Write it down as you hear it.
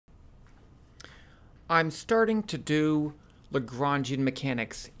I'm starting to do Lagrangian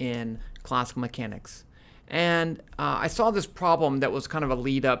mechanics in classical mechanics. And I saw this problem that was kind of a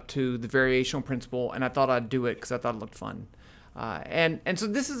lead up to the variational principle, and I thought I'd do it because I thought it looked fun. And so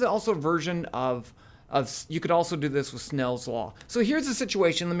this is also a version of you could also do this with Snell's law. So here's the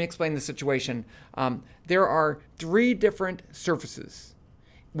situation. Let me explain the situation. There are three different surfaces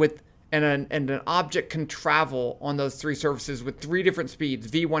and an object can travel on those three surfaces with three different speeds,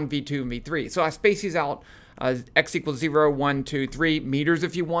 v1, v2, and v3. So I space these out, x equals 0, 1, 2, 3 meters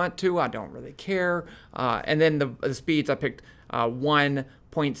if you want to. I don't really care. And then the speeds, I picked 1,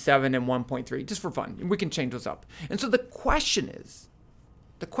 0.7, and 1.3, just for fun. And we can change those up. And so the question is,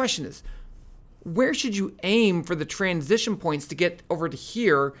 where should you aim for the transition points to get over to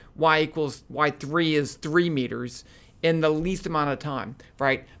here, y3 is 3 meters, in the least amount of time,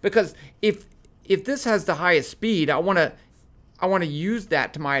 right? Because if this has the highest speed, I want to use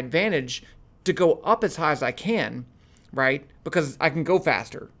that to my advantage to go up as high as I can, right? Because I can go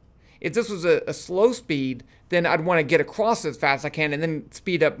faster. If this was a slow speed, then I'd want to get across as fast as I can and then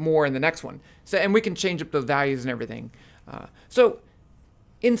speed up more in the next one. So, and we can change up the values and everything. So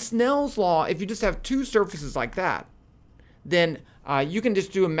in Snell's law, if you just have two surfaces like that, then you can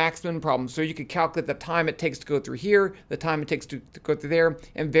just do a maximum problem. So you could calculate the time it takes to go through here, the time it takes to go through there,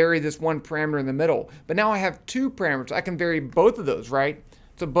 and vary this one parameter in the middle. But now I have two parameters. I can vary both of those, right?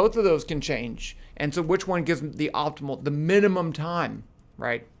 So both of those can change. And so which one gives the optimal, the minimum time,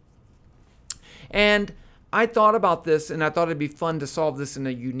 right? And I thought about this, and I thought it'd be fun to solve this in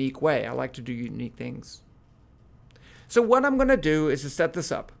a unique way. I like to do unique things. So what I'm going to do is to set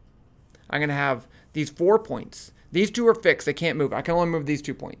this up. I'm going to have these 4 points. These two are fixed. They can't move. I can only move these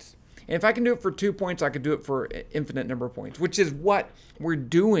 2 points. And if I can do it for 2 points, I could do it for an infinite number of points, which is what we're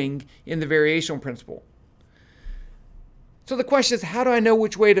doing in the variational principle. So the question is, how do I know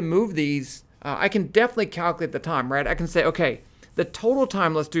which way to move these? I can definitely calculate the time, right? I can say, okay, the total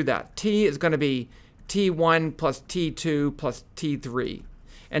time, let's do that. T is going to be T1 plus T2 plus T3.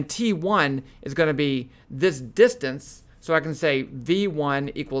 And T1 is going to be this distance. So I can say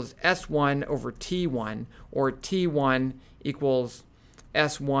V1 equals S1 over T1, or T1 equals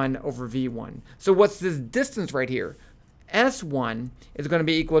S1 over V1. So what's this distance right here? S1 is going to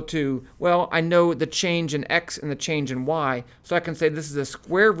be equal to, well, I know the change in X and the change in Y. So I can say this is the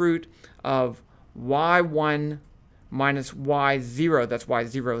square root of Y1 minus Y0, that's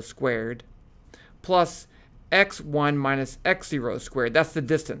Y0 squared, plus X1 minus X0 squared. That's the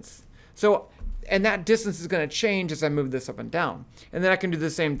distance. So, and that distance is going to change as I move this up and down. And then I can do the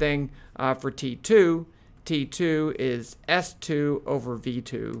same thing for T2. T2 is S2 over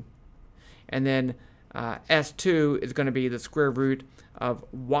V2. And then S2 is going to be the square root of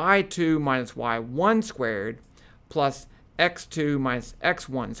Y2 minus Y1 squared plus X2 minus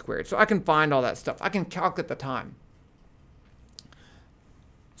X1 squared. So I can find all that stuff. I can calculate the time.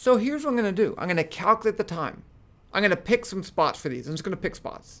 So here's what I'm going to do. I'm going to calculate the time. I'm going to pick some spots for these. I'm just going to pick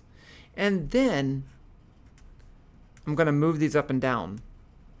spots. And then I'm going to move these up and down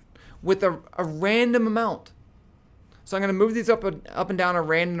with a random amount. So I'm going to move these up and down a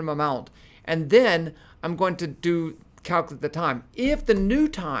random amount. And then I'm going to calculate the time. If the new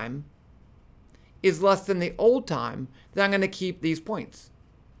time is less than the old time, then I'm going to keep these points.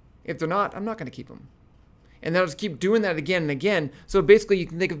 If they're not, I'm not going to keep them. And then I'll just keep doing that again and again. So basically you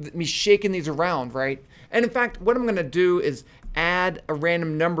can think of me shaking these around, right? And in fact, what I'm going to do is add a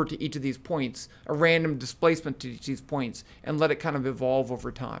random number to each of these points, a random displacement to each of these points, and let it kind of evolve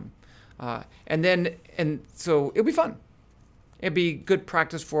over time. And so it'll be fun. It'd be good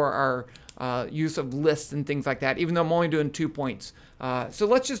practice for our use of lists and things like that, even though I'm only doing 2 points. So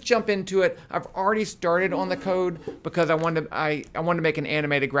let's just jump into it. I've already started on the code because I wanted to make an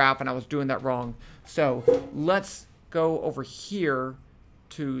animated graph, and I was doing that wrong. So let's go over here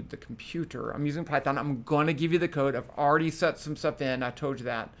to the computer. I'm using Python. I'm going to give you the code. I've already set some stuff in. I told you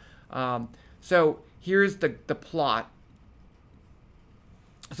that. So here's the plot.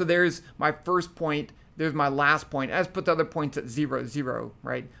 So there's my first point. There's my last point. I just put the other points at 0, 0,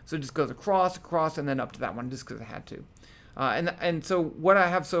 right? So it just goes across, and then up to that one just because I had to. And so what I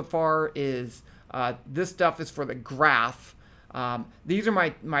have so far is this stuff is for the graph. These are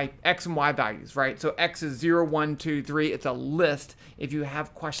my X and Y values, right? So X is 0, 1, 2, 3. It's a list. If you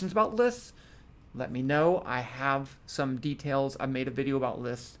have questions about lists, let me know. I have some details. I made a video about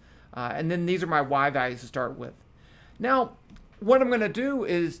lists. And then these are my Y values to start with. Now, what I'm going to do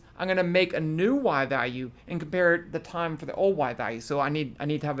is I'm going to make a new Y value and compare the time for the old Y value. So I need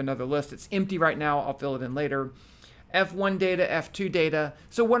to have another list. It's empty right now. I'll fill it in later. F1 data, F2 data.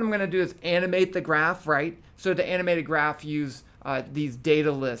 So what I'm going to do is animate the graph, right? So to animate a graph, use these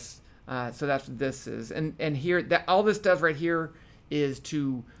data lists. So that's what this is. And here, that all this does right here is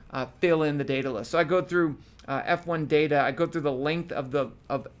to fill in the data list. So I go through F1 data. I go through the length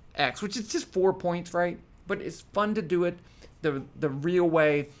of X, which is just 4 points, right? But it's fun to do it the real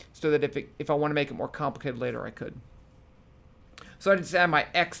way, so that if I want to make it more complicated later, I could. So I just add my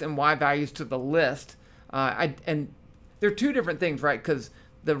X and Y values to the list. And they're two different things, right? Because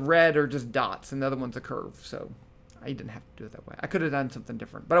the red are just dots and the other one's a curve. So I didn't have to do it that way. I could have done something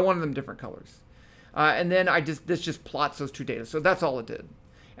different, but I wanted them different colors. And then this just plots those two data. So that's all it did.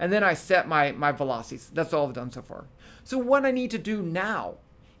 And then I set my velocities. That's all I've done so far. So what I need to do now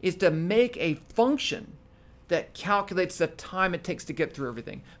is to make a function that calculates the time it takes to get through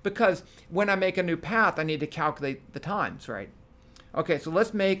everything. Because when I make a new path, I need to calculate the times, right? Okay, so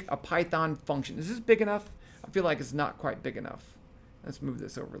let's make a Python function. Is this big enough? I feel like it's not quite big enough. Let's move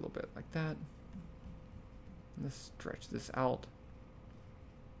this over a little bit like that. Let's stretch this out.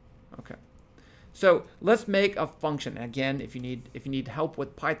 Okay. So let's make a function. Again, if you need help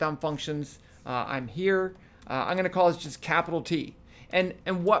with Python functions, I'm here. I'm going to call this just capital T. And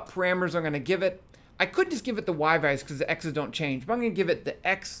what parameters I'm going to give it? I could just give it the Y values because the X's don't change, but I'm going to give it the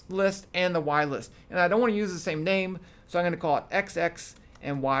X list and the Y list. And I don't want to use the same name, so I'm going to call it XX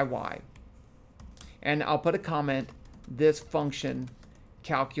and YY. And I'll put a comment. This function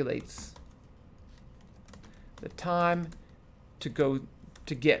calculates the time to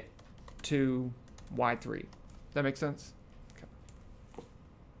get to Y3. Does that make sense? Okay.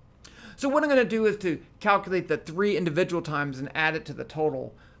 So what I'm going to do is to calculate the 3 individual times and add it to the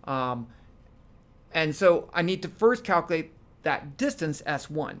total. And so I need to first calculate that distance,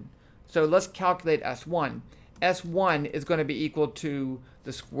 S1. So let's calculate S1. S1 is going to be equal to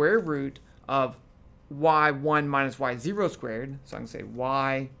the square root of y1 minus y0 squared. So I'm going to say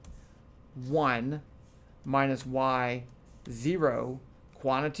y1 minus y0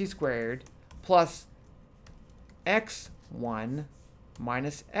 quantity squared plus x1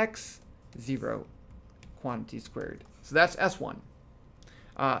 minus x0 quantity squared. So that's S1.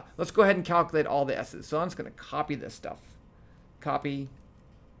 Let's go ahead and calculate all the S's. So I'm just going to copy this stuff. Copy,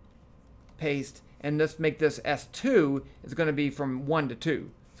 paste, and let's make this S2 is going to be from 1 to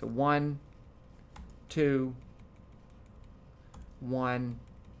 2. So 1, 2, 1,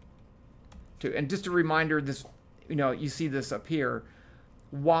 2. And just a reminder, this, you see this up here.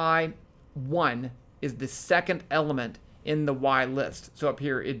 Y1 is the second element in the Y list. So up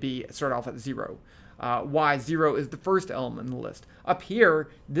here, it'd be start off at 0. Y0 is the first element in the list. Up here,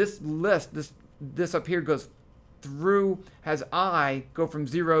 this list, this up here goes through, has I go from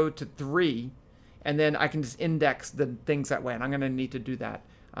 0 to 3, and then I can just index the things that way. And I'm going to need to do that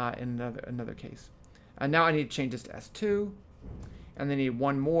in another case. Now I need to change this to S2, and then I need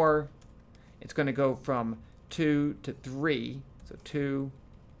one more. It's going to go from 2 to 3. So 2,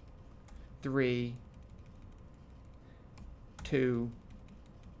 3, 2,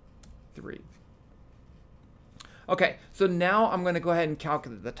 3. Okay, so now I'm going to go ahead and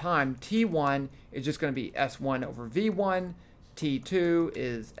calculate the time. T1 is just going to be S1 over V1. T2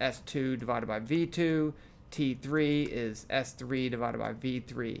 is S2 divided by V2. T3 is S3 divided by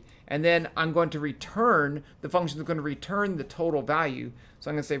V3. And then I'm going to return, the function is going to return the total value. So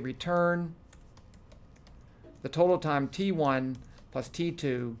I'm going to say return the total time T1 plus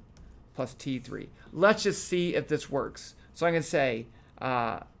T2 plus T3. Let's just see if this works. So I'm going to say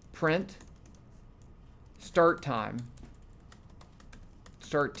print start time,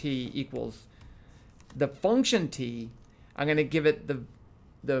 start T equals the function T. I'm going to give it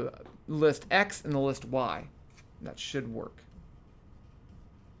the list X and the list Y. That should work.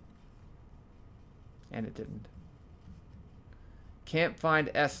 And it didn't. Can't find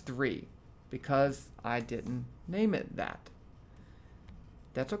S3 because I didn't name it that.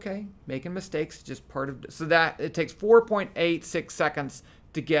 That's okay. Making mistakes is just part of it. So that it takes 4.86 seconds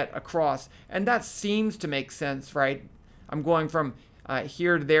to get across, and that seems to make sense, right? I'm going from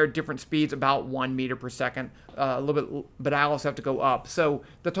here to there, different speeds, about 1 meter per second, a little bit, but I also have to go up. So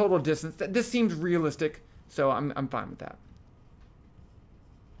the total distance, this seems realistic, so I'm fine with that.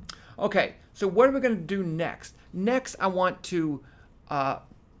 Okay, so what are we going to do next? Next, I want to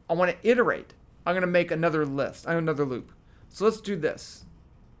iterate. I'm going to make another list, another loop. So let's do this.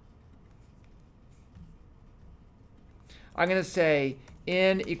 I'm going to say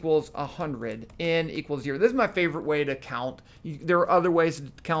n equals 100, n equals 0. This is my favorite way to count. There are other ways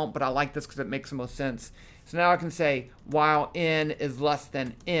to count, but I like this because it makes the most sense. So now I can say while n is less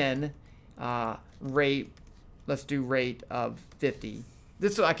than n, rate, let's do rate of 50.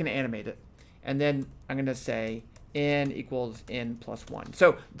 This so I can animate it. And then I'm going to say n equals n plus 1.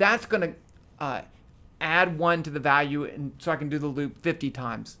 So that's going to add 1 to the value, and so I can do the loop 50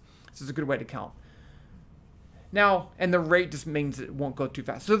 times. This is a good way to count. Now, and the rate just means it won't go too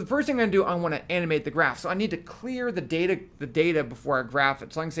fast. So the first thing I'm going to do, I want to animate the graph. So I need to clear the data before I graph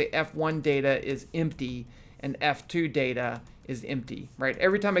it. So I can say F1 data is empty and F2 data is empty, right?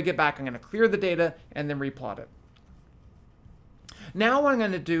 Every time I get back, I'm going to clear the data and then replot it. Now what I'm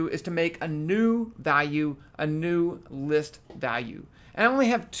going to do is to make a new value, a new list value. And I only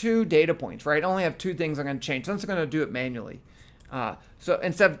have 2 data points, right? I only have 2 things I'm going to change. So I'm just going to do it manually. So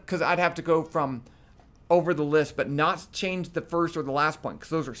instead, because I'd have to go from over the list, but not change the first or the last point, because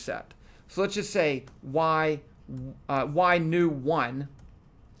those are set. So let's just say y new 1.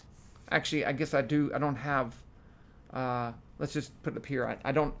 Actually, I guess I do. I don't have. Let's just put it up here.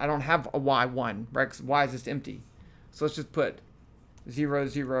 I don't have a y1, right? Because y is just empty. So let's just put 0,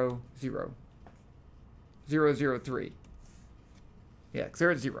 0, 0, 0, 0, 3. Yeah, because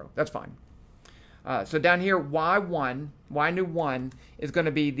they're at 0. That's fine. So down here, y1, y new 1 is going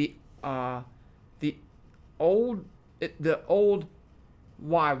to be the old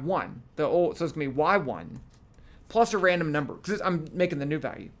y1, so it's going to be y1 plus a random number, because I'm making the new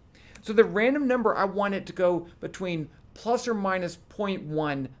value. So the random number, I want it to go between plus or minus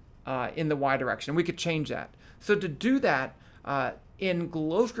 0.1 in the y direction. We could change that. So to do that, in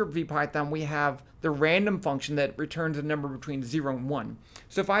GlowScript VPython, we have the random function that returns a number between 0 and 1.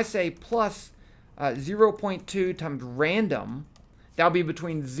 So if I say plus 0.2 times random, that'll be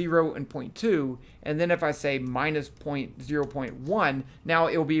between 0 and 0.2. And then if I say minus 0.1, now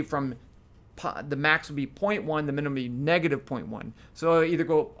it will be from, the max will be 0.1, the minimum will be negative 0.1. So it'll either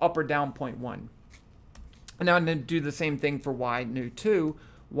go up or down 0.1. And now I'm going to do the same thing for y new 2.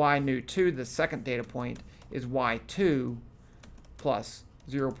 Y new 2, the second data point, is y2 plus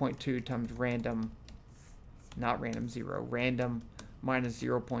 0.2 times random, not random 0, random minus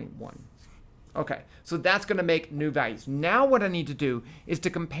 0.1. Okay, so that's going to make new values. Now what I need to do is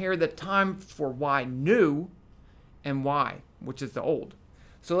to compare the time for y new and y, which is the old.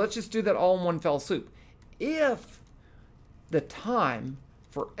 So let's just do that all in one fell swoop. If the time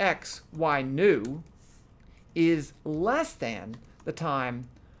for x, y new is less than the time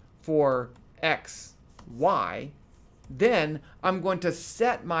for x, y, then I'm going to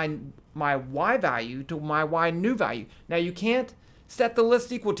set my y value to my y new value. Now you can't set the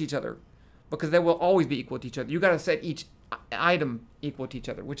lists equal to each other, because they will always be equal to each other. You got to set each item equal to each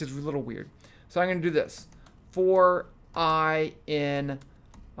other, which is a little weird. So I'm going to do this. For I in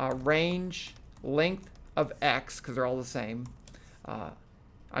range length of x, because they're all the same, I'm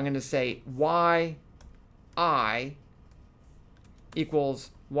going to say y I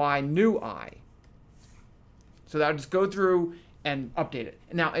equals y new I. So that'll just go through and update it.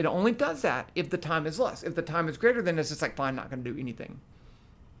 Now, it only does that if the time is less. If the time is greater, then it's just like, fine, I'm not going to do anything.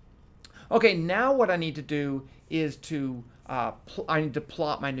 Okay, now what I need to do is to, I need to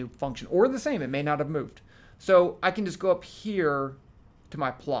plot my new function, or the same, it may not have moved. So I can just go up here to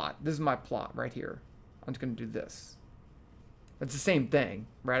my plot. This is my plot right here. I'm just going to do this. That's the same thing,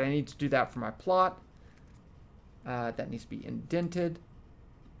 right? I need to do that for my plot. That needs to be indented.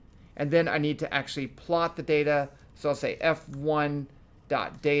 And then I need to actually plot the data. So I'll say f1.data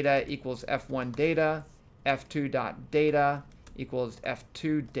equals f1 data, f2.data equals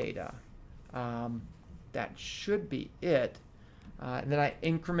f2 data. That should be it. And then I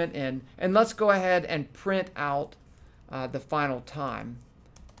increment in. And let's go ahead and print out the final time.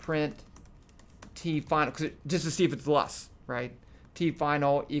 Print t final, just to see if it's less, right? T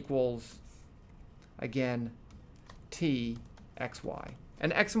final equals, again, t xy.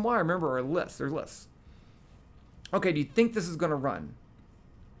 And x and y, remember, are lists. They're lists. Okay, do you think this is going to run?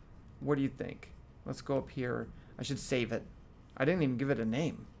 What do you think? Let's go up here. I should save it. I didn't even give it a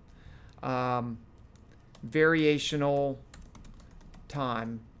name. Variational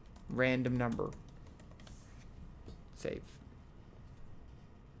time, random number. Save.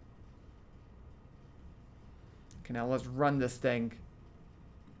 Okay, now let's run this thing.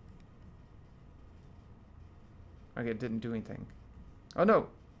 Okay, it didn't do anything. Oh no,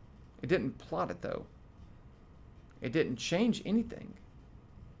 it didn't plot it though. It didn't change anything.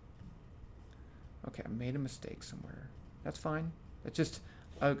 Okay, I made a mistake somewhere. That's fine. It's just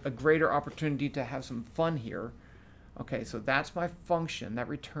a greater opportunity to have some fun here. Okay, so that's my function that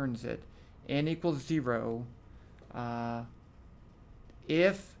returns it. N equals 0.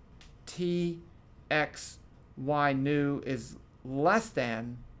 If t x y new is less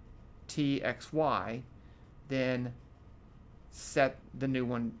than t x y, then set the new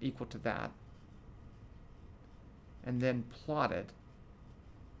one equal to that, and then plot it.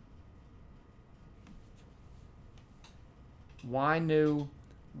 Y new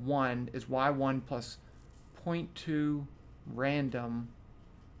 1 is y1 plus 0.2 random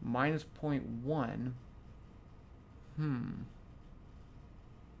minus 0.1.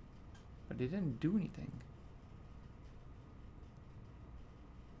 But it didn't do anything.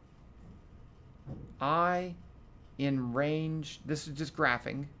 I in range, this is just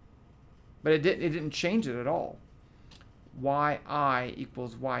graphing, but it didn't change it at all. yi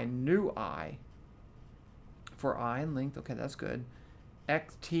equals y new I for I in length. Okay, that's good.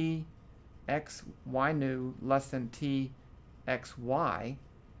 xt x y new less than t x y.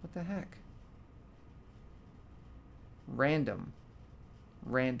 What the heck? Random.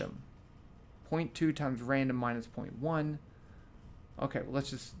 0.2 times random minus 0.1. Okay, well, let's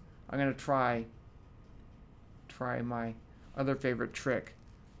just, I'm going to try my other favorite trick.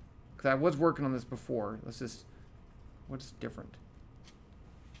 Because I was working on this before. Let's just, what's different?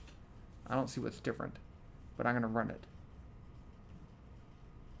 I don't see what's different, but I'm going to run it.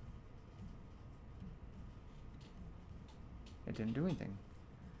 It didn't do anything.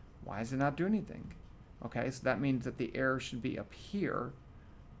 Why does it not do anything? Okay, so that means that the error should be up here.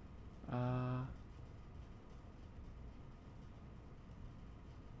 Oh,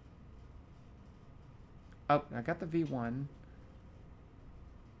 I got the V1.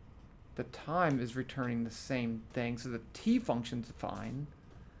 The time is returning the same thing, so the T function's fine.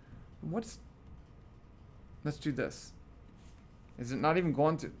 Let's do this. Is it not even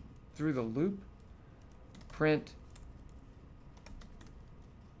going through the loop? Print.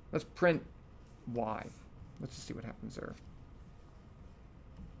 Let's print Y. Let's just see what happens there.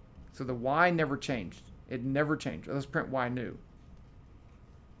 So the Y never changed. It never changed. Let's print Y new.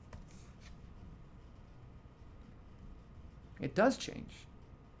 It does change.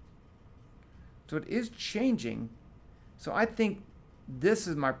 So it is changing. So I think this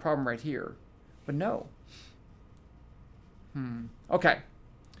is my problem right here. But no. Okay.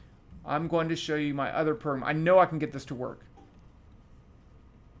 I'm going to show you my other program. I know I can get this to work.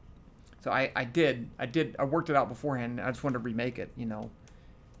 So I worked it out beforehand. I just wanted to remake it, you know.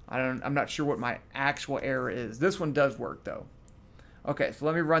 I'm not sure what my actual error is. This one does work though. Okay, so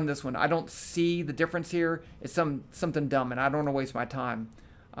let me run this one. I don't see the difference here. It's something dumb, and I don't want to waste my time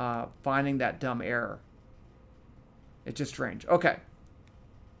finding that dumb error. It's just strange. Okay.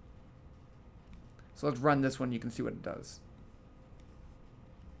 So let's run this one. You can see what it does.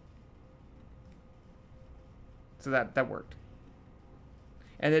 So that worked.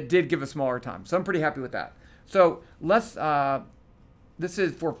 And it did give a smaller time. So I'm pretty happy with that. So let's, this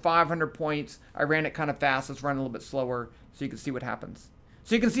is for 500 points. I ran it kind of fast. Let's run a little bit slower so you can see what happens.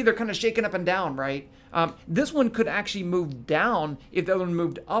 So you can see they're kind of shaking up and down, right? This one could actually move down if the other one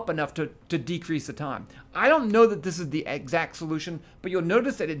moved up enough to decrease the time. I don't know that this is the exact solution, but you'll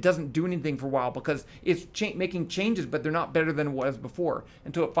notice that it doesn't do anything for a while because it's making changes, but they're not better than it was before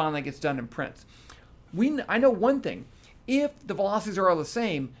until it finally gets done and prints. I know one thing. If the velocities are all the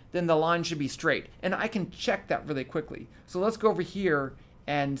same, then the line should be straight. And I can check that really quickly. So let's go over here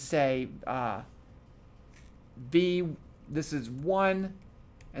and say V, this is 1,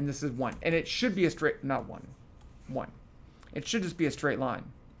 and this is 1. And it should be a straight, not 1, 1. It should just be a straight line.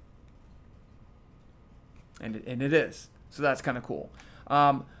 And it is. So that's kind of cool.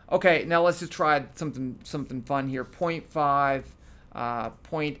 Okay, now let's just try something fun here. 0.5,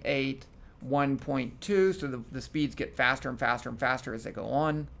 0.8. 1.2, so the speeds get faster and faster and faster as they go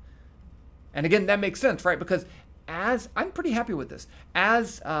on. And again, that makes sense, right? Because I'm pretty happy with this.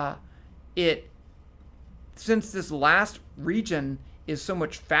 Since this last region is so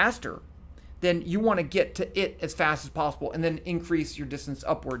much faster, then you want to get to it as fast as possible and then increase your distance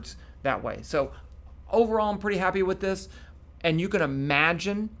upwards that way. So overall, I'm pretty happy with this. And you can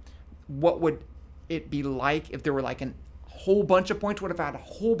imagine what would it be like if there were like a whole bunch of points, would have had a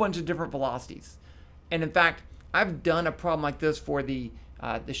whole bunch of different velocities. And in fact, I've done a problem like this for the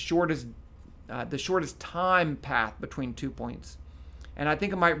shortest time path between 2 points. And I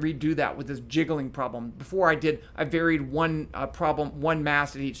think I might redo that with this jiggling problem. Before I varied one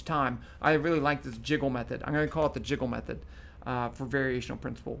mass at each time. I really like this jiggle method. I'm going to call it the jiggle method for variational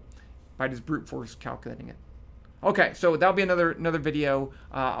principle by just brute force calculating it. Okay, so that'll be another video.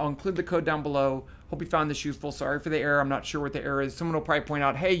 I'll include the code down below. Hope you found this useful. Sorry for the error. I'm not sure what the error is. Someone will probably point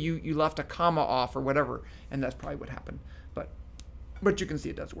out, hey, you left a comma off or whatever, and that's probably what happened. But you can see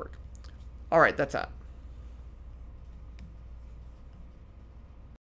it does work. All right, that's that.